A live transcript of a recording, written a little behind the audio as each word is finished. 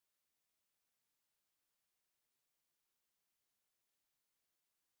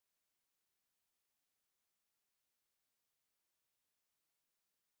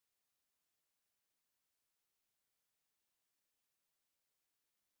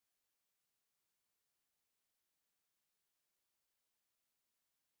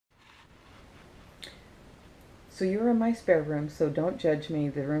So you're in my spare room, so don't judge me.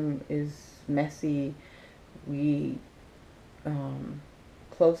 The room is messy. We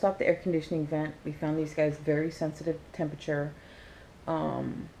closed off the air conditioning vent. We found these guys very sensitive to temperature.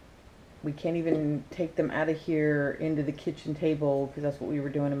 We can't even take them out of here into the kitchen table because that's what we were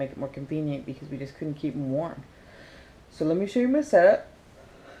doing to make it more convenient because we just couldn't keep them warm. So let me show you my setup.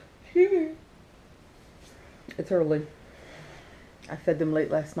 It's early. I fed them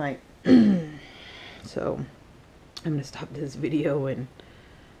late last night. So I'm going to stop this video and,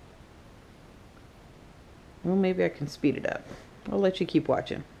 well, maybe I can speed it up. I'll let you keep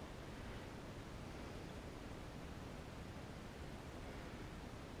watching.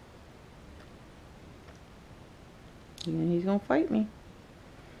 And he's going to fight me.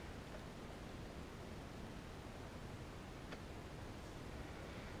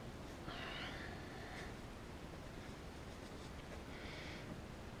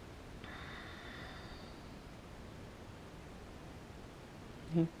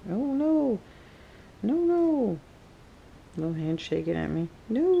 Oh no. No, no. Little hand shaking at me.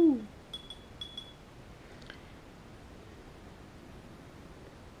 No.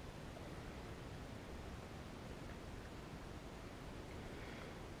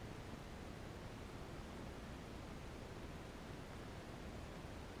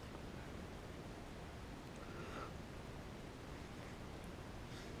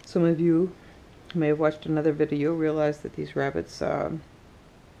 Some of you may have watched another video, realized that these rabbits,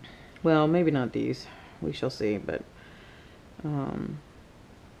 well, maybe not these, we shall see, but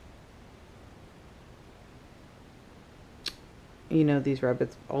you know, these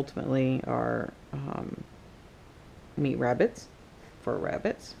rabbits ultimately are meat rabbits for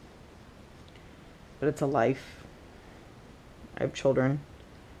rabbits, but it's a life. I have children.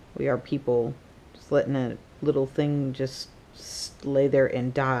 We are people. Just letting a little thing just lay there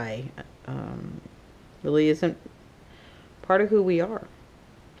and die really isn't part of who we are.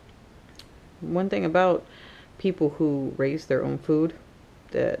 One thing about people who raise their own food,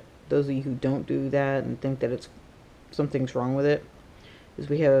 that those of you who don't do that and think that it's something's wrong with it, is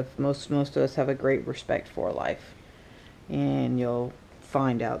we have most of us have a great respect for life, and you'll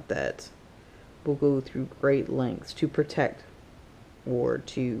find out that we'll go through great lengths to protect or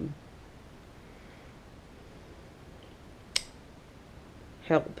to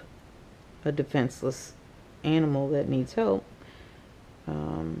help a defenseless animal that needs help,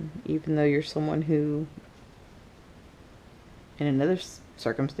 even though you're someone who, in another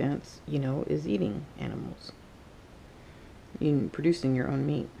circumstance, you know, is eating animals, producing your own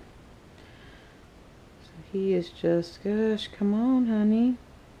meat. So he is just, gosh, come on, honey.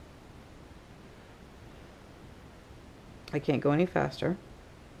 I can't go any faster.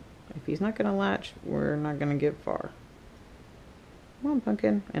 If he's not gonna latch, we're not gonna get far. Come on,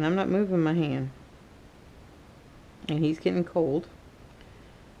 pumpkin. And I'm not moving my hand. And he's getting cold.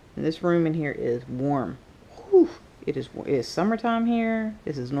 And this room in here is warm. Whew. It is summertime here.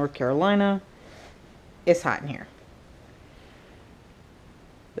 This is North Carolina. It's hot in here.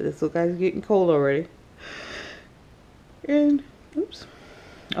 But this little guy's getting cold already. And, oops.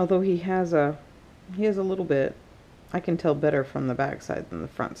 Although he has a little bit, I can tell better from the back side than the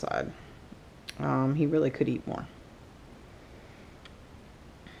front side. He really could eat more.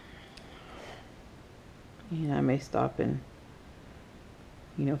 And I may stop and,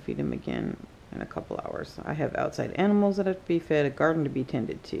 you know, feed him again in a couple hours. I have outside animals that have to be fed, a garden to be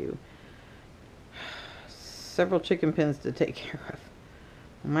tended to, several chicken pens to take care of.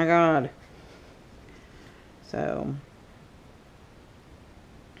 Oh my God. So,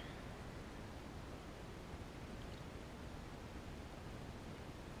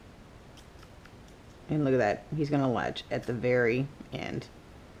 and look at that. He's going to latch at the very end.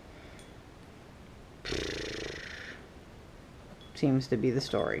 Seems to be the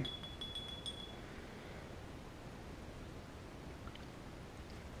story.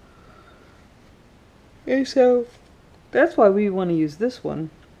 And so that's why we want to use this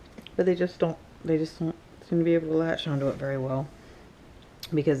one, but they just don't seem to be able to latch onto it very well,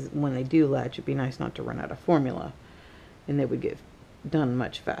 because when they do latch, it'd be nice not to run out of formula, and they would get done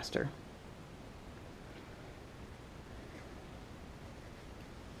much faster.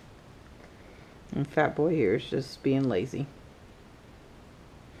 And Fat Boy here is just being lazy.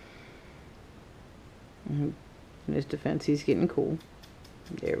 In his defense, he's getting cool.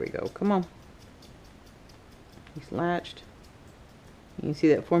 There we go. Come on. He's latched. You can see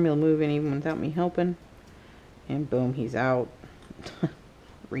that formula moving even without me helping. And boom, he's out.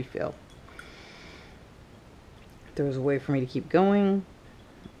 Refill. If there was a way for me to keep going,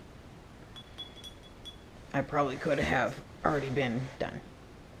 I probably could have already been done.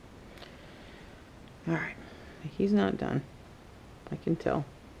 Alright. He's not done. I can tell.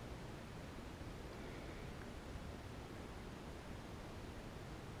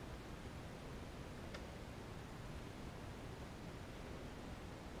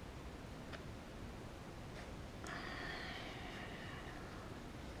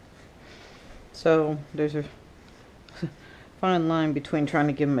 So there's a fine line between trying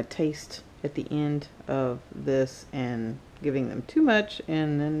to give them a taste at the end of this and giving them too much,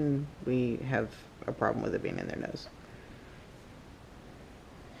 and then we have a problem with it being in their nose.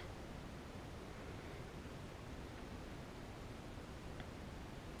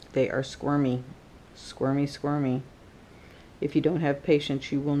 They are squirmy. Squirmy, squirmy. If you don't have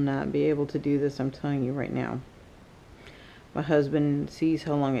patience, you will not be able to do this, I'm telling you right now. My husband sees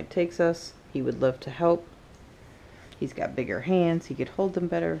how long it takes us. He would love to help. He's got bigger hands. He could hold them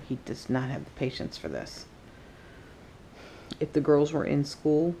better. He does not have the patience for this. If the girls were in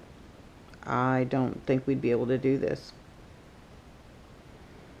school, I don't think we'd be able to do this.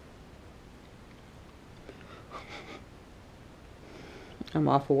 I'm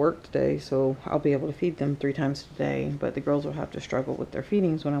off of work today, so I'll be able to feed them 3 times a day, but the girls will have to struggle with their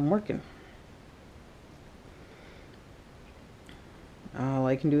feedings when I'm working. All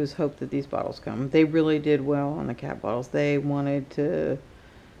I can do is hope that these bottles come. They really did well on the cat bottles. They latched,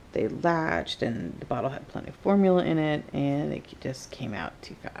 and the bottle had plenty of formula in it, and it just came out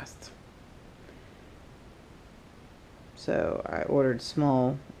too fast. So I ordered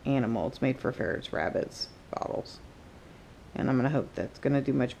small animal. It's made for ferrets, rabbits bottles. And I'm going to hope that's going to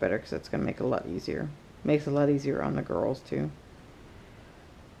do much better, because that's going to make it a lot easier. Makes it a lot easier on the girls, too.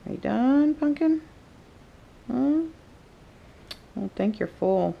 Are you done, Pumpkin? Huh? I don't think you're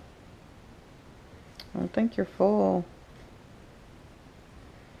full. I don't think you're full.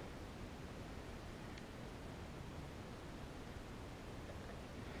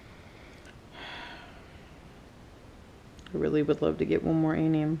 I really would love to get one more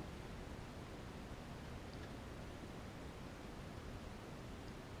in him.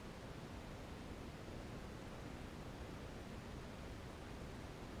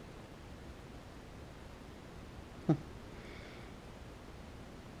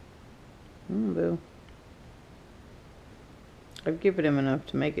 Boo. I've given him enough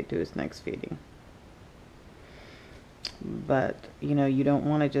to make it to his next feeding. But, you know, you don't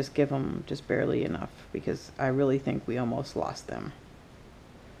want to just give them just barely enough, because I really think we almost lost them.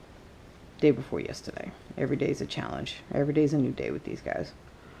 Day before yesterday. Every day's a challenge. Every day's a new day with these guys.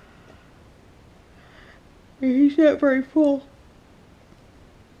 He's not very full.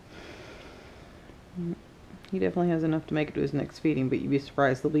 He definitely has enough to make it to his next feeding, but you'd be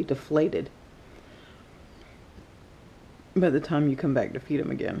surprised they'll be deflated by the time you come back to feed them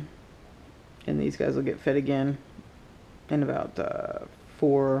again. And these guys will get fed again in about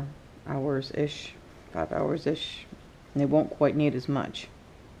 4 hours-ish, 5 hours-ish. And they won't quite need as much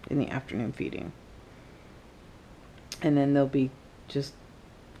in the afternoon feeding. And then they'll be just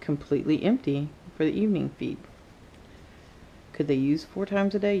completely empty for the evening feed. Could they use 4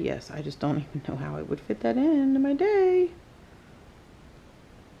 times a day? Yes, I just don't even know how I would fit that into my day.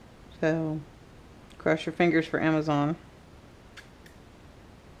 So, cross your fingers for Amazon.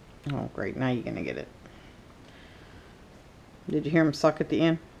 Oh, great. Now you're going to get it. Did you hear him suck at the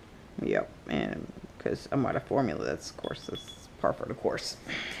end? Yep. And because I'm out of formula, that's par for the course.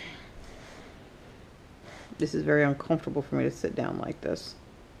 This is very uncomfortable for me to sit down like this.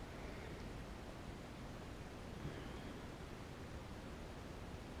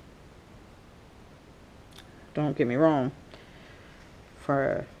 Don't get me wrong.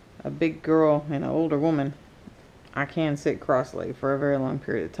 For a big girl and an older woman, I can sit cross-legged for a very long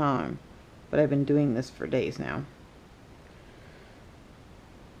period of time. But I've been doing this for days now.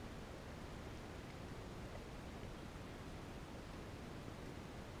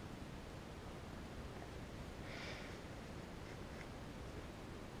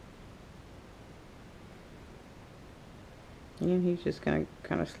 And he's just going to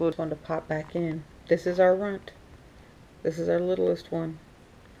kind of slow down to pop back in. This is our runt. This is our littlest one.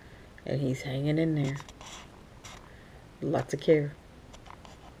 And he's hanging in there. Lots of care.